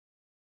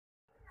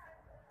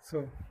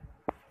So,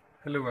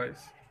 hello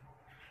guys.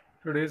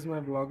 Today's my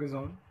blog is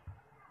on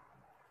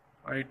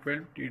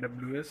I12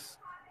 TWS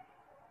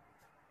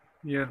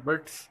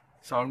earbuds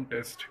sound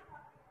test.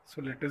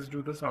 So let us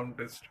do the sound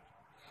test.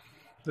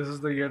 This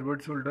is the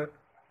earbuds holder,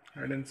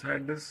 and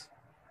inside this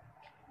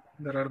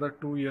there are the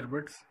two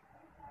earbuds.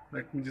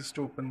 Let me just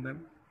open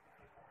them.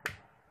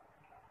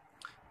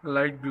 A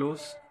light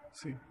glows.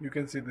 See, you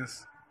can see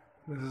this.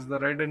 This is the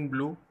red and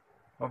blue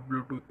of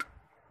Bluetooth,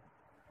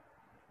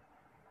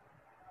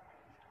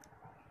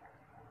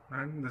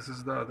 and this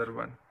is the other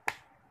one.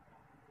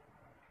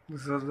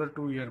 These are the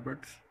two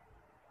earbuds,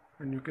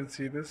 and you can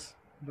see this.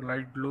 The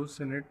light glows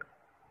in it.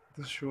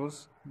 This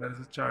shows there is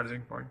a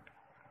charging point,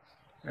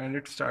 and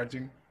it's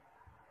charging.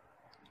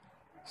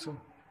 So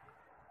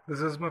this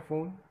is my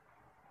phone.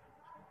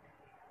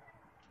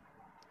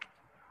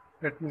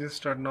 Let me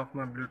just turn off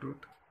my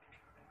Bluetooth.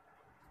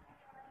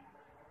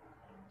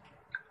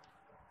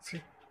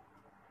 See,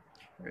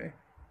 okay.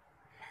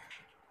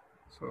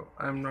 So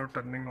I am now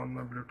turning on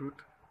my Bluetooth,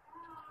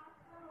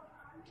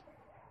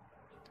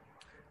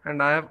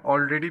 and I have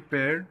already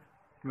paired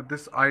with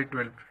this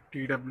I12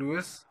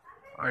 TWS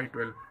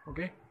I12.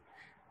 Okay,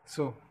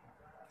 so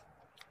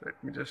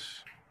let me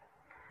just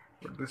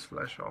put this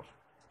flash off,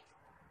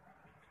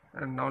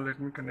 and now let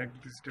me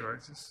connect these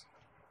devices.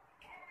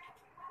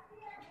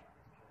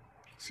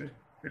 See,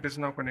 it is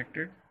now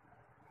connected.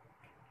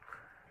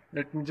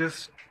 Let me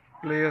just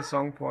play a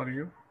song for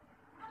you.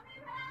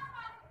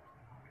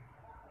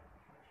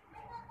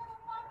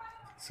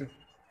 See,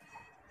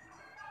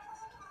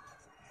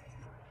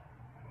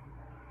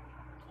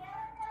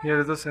 here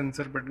is the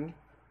sensor button.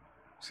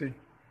 See,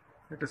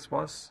 it is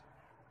paused.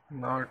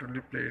 Now it will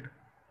be played.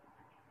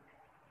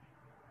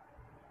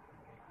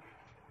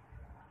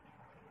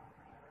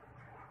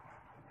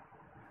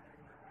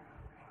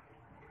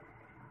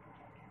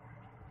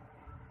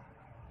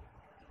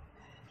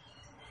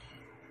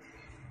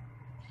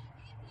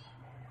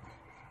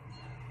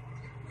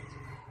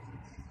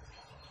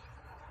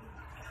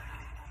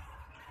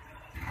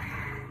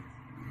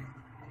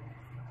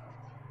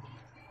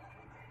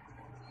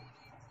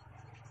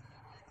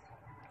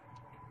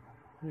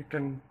 You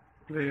can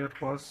play or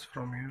pause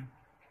from here.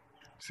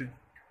 See,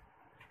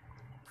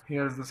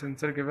 here is the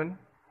sensor given.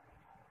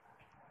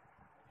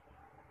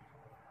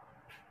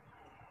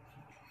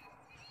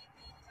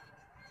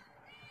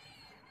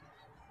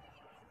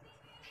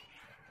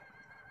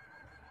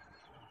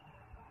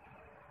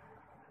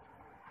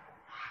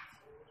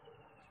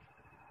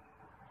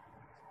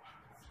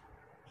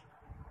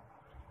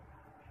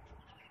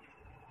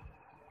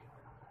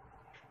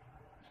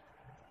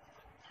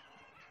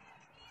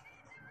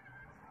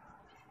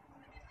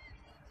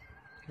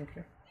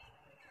 Okay,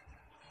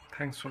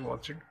 thanks for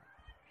watching.